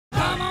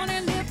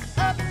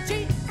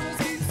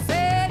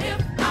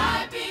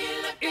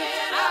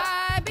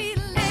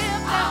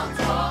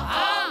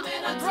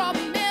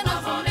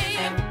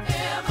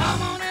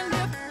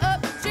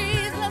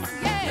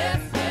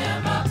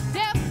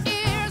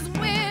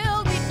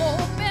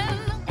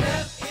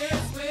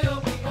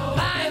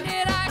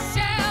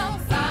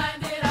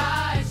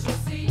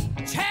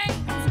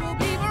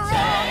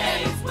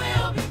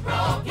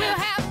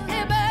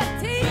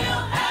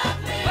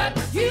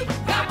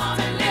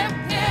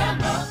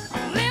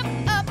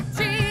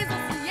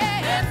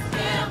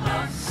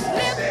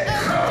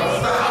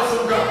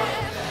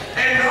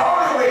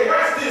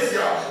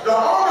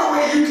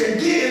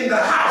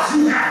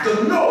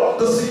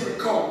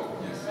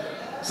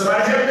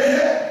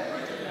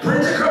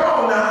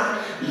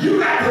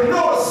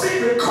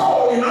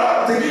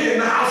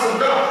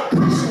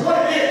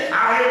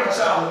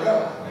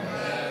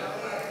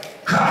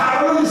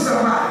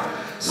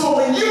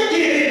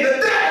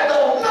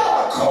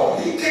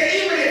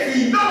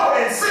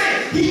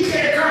He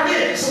can't come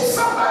in. So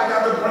somebody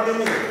got to bring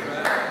him in.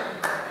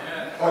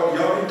 Oh,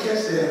 y'all didn't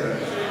catch that?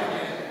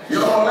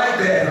 Y'all don't like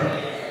that, huh?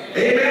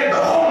 Amen. The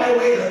only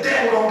way the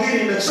devil don't get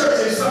in the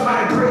church is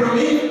somebody bring him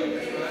in.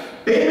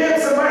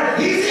 Amen.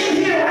 Somebody. He's in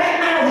here right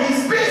now.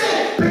 He's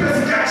busy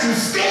because he got you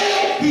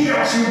scared. He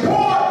got you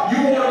bored.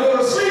 You want to go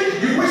to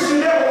sleep. You wish you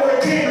never would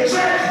have came to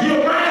church.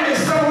 Your mind is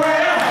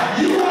somewhere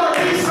else. You want to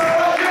be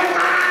somewhere. Your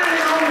mind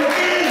is on the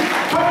king.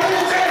 But let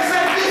me tell you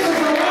something. This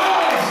is the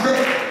Lord's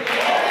day.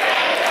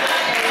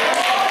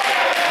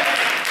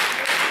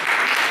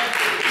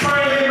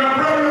 Finally, my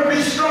brother,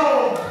 be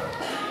strong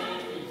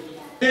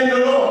in the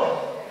Lord.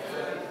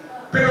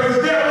 Because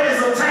the devil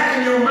is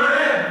attacking your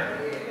mind,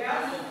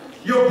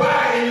 your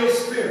body, and your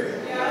spirit.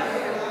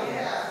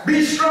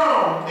 Be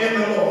strong in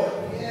the Lord.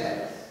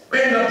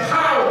 In the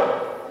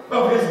power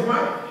of his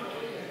might.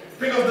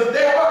 Because the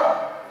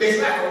devil is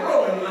like a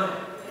rolling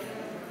lion,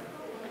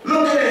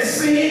 looking and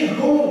seeing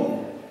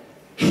whom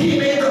he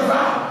may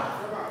devour.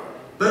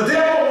 The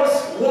devil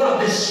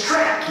want to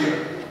distract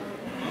you.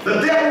 The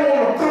devil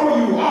want to throw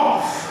you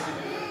off.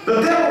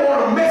 The devil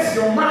want to mess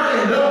your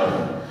mind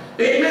up.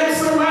 Amen,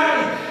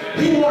 somebody?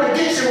 He want to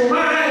get your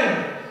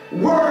mind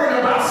worried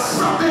about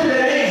something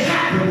that ain't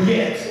happened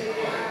yet.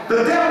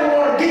 The devil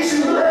want to get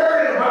you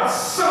worried about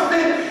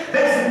something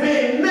that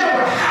may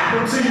never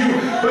happen to you,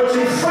 but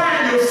you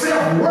find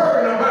yourself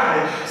worrying about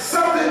it.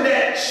 Something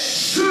that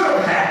should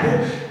have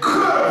happened,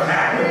 could have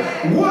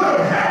happened, would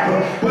have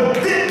happened, but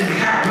didn't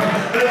happen.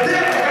 The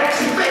devil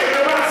got you thinking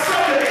about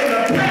something in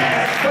the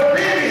past, but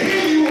maybe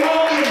here you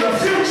are in the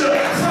future.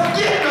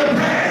 Forget the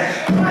past.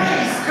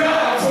 Praise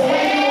God for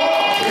where you are.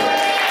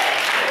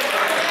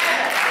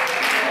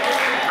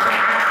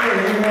 I don't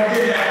even want to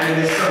get happy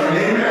this summer,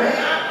 amen?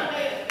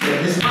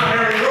 His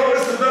primary goal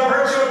is to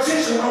divert your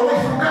attention away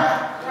from God,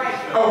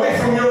 away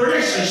from your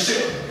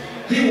relationship.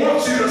 He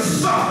wants you to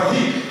suffer.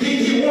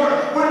 He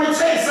wants, let me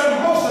tell you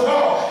something, most of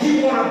all,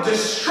 he wants to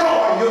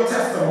destroy your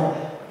testimony.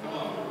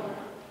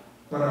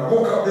 When I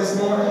woke up this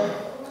morning,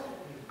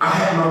 I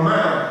had my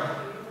mind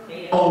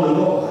on the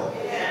Lord.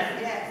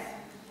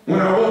 When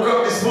I woke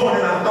up this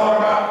morning, I thought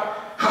about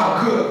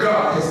how good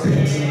God has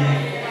been to me.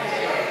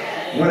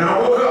 When I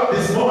woke up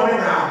this morning,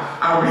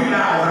 I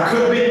realized I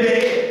could have been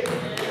dead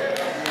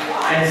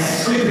and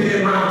sleeping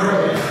in my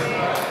grave.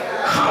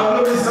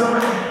 Hallelujah,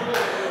 somebody.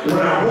 When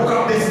I woke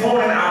up this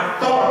morning, I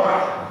thought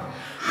about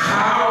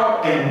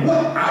how and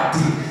what I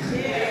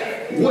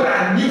did, what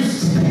I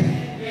used to be,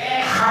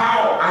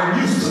 how I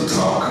used to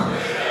talk.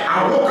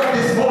 I woke up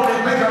this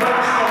morning thinking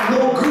about how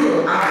no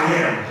good I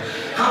am,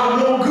 how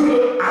no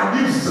good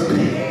I used to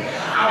be.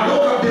 I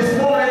woke up this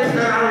morning and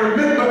I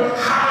remember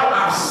how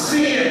I've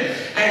sinned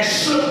and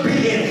should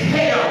be in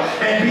hell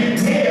and be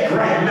dead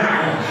right now.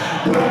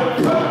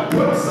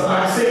 But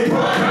somebody say,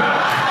 but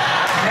God,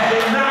 had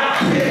it not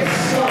been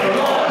for the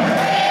Lord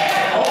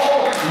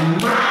on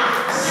my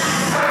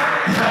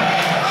side.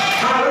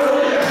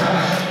 Hallelujah.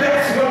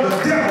 That's what the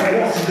devil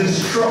wants to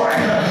destroy.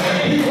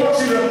 He wants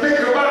you to think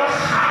about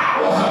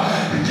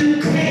how you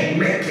can't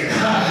make it,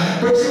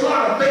 but you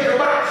ought to think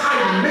about how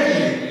you made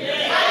it.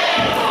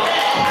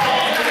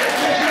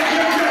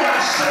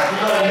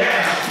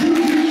 You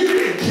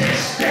didn't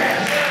catch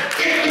that.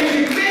 If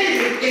you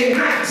made it in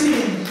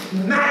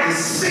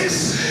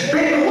 1996,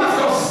 baby, what's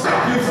going to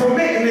stop you from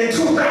making it in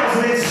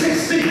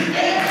 2016?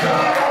 Ain't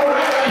God all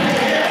right?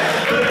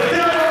 The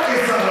devil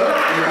is a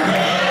liar.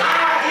 I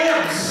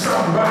am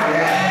somebody. I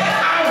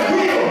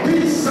will be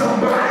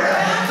somebody.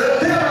 The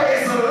devil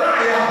is a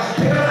liar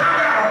because I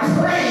got a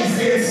praise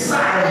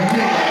inside of me.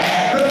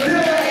 The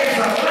devil is a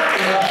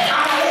liar.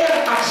 I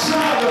am a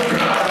child of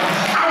God.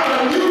 I'm a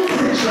new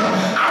creature.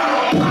 I'm a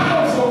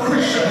powerful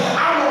Christian.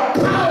 I'm a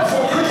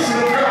powerful Christian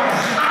of God.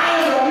 I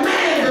am a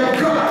man of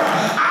God.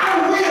 I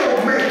will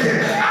make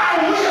it. I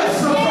will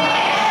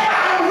survive. I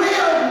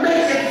will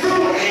make it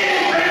through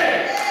anything.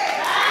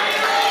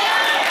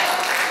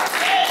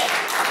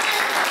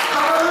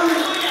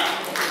 Hallelujah.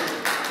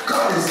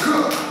 God is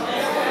good.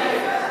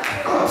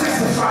 I'm going to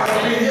testify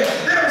up in here.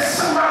 There is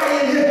somebody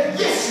in here.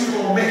 Yes, you're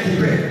going to make it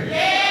better.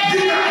 You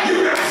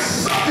got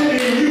something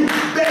in you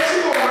that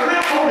you're going to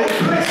not only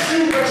bless you,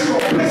 but you're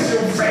going to bless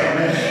your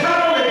family. Not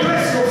only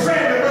bless your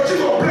family, but you're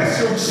going to bless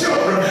your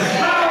children.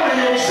 Not only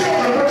your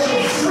children, but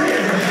your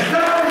friends.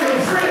 Not only your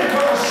friends,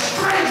 but a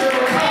stranger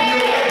will come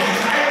your way.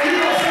 And you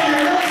don't say, you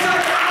know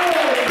something, I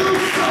want to do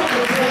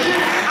something for you.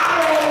 I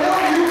don't know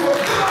you, but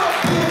God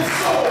is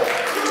so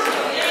good.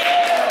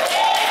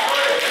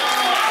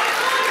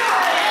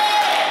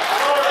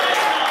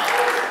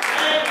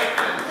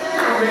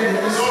 I'm ready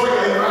to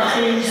destroy my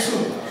clean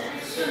suit.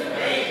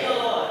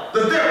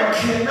 The devil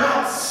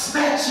cannot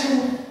snatch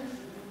you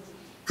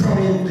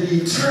from the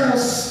eternal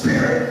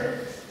spirit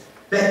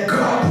that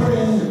God put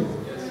in you.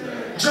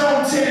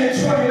 John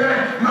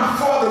 10:29, my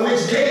Father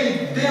which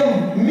gave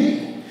them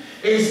me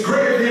is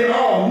greater than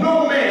all.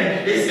 No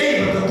man is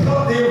able to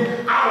pluck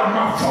them out of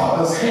my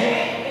Father's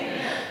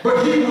hand.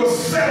 But he will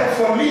settle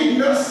for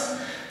leading us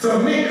to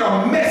make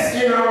a mess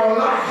in our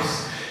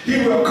lives. He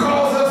will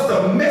cause us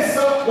to mess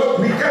up what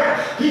we got.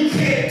 He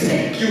can't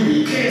take you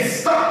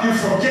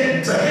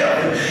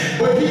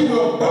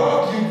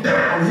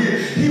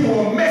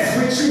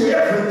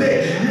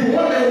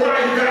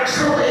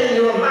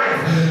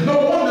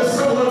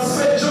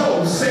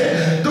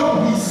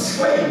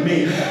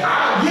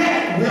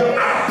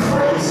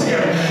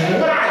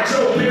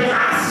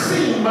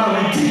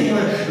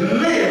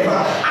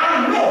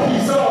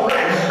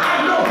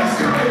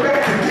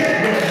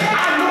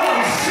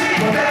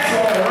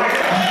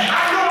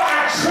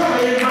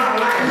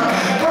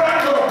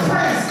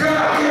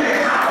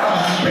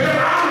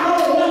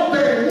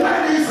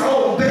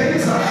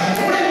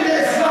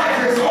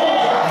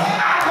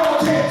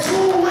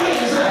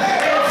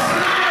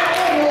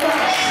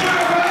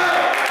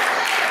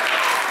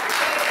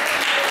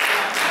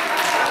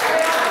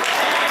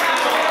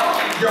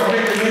Y'all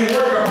making me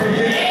work up in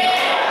here.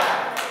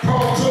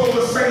 Paul told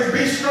the saints,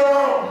 be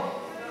strong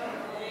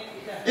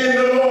in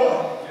the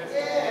Lord,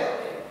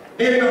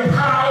 in the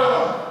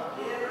power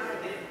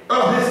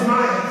of his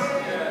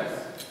might.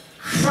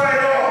 Fight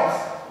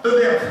off the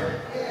devil.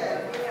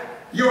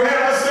 Your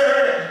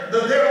adversary,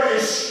 the devil,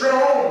 is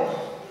strong,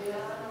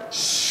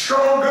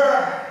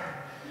 stronger,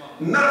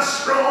 not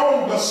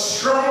strong, but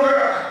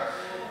stronger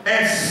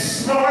and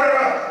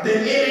smarter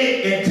than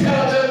any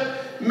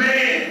intelligent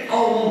man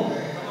or woman.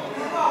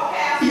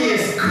 He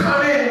is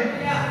cunning.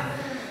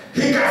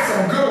 He got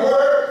some good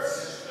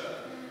words.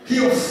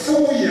 He'll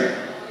fool you.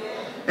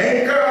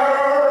 Ain't God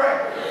all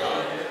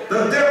right?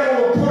 The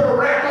devil will put a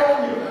rap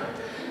on you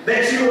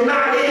that you are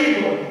not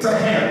able to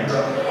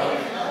handle.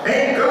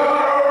 Ain't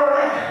God all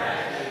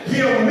right?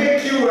 He'll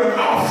make you an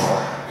offer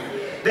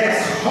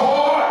that's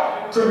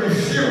hard to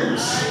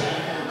refuse.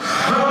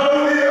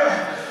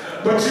 Hallelujah.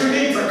 But you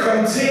need to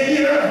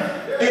continue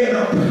in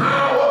the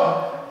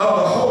power of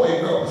the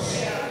Holy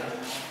Ghost,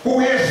 who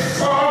is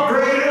far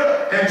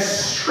greater and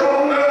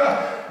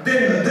stronger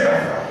than the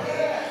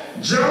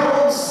devil. John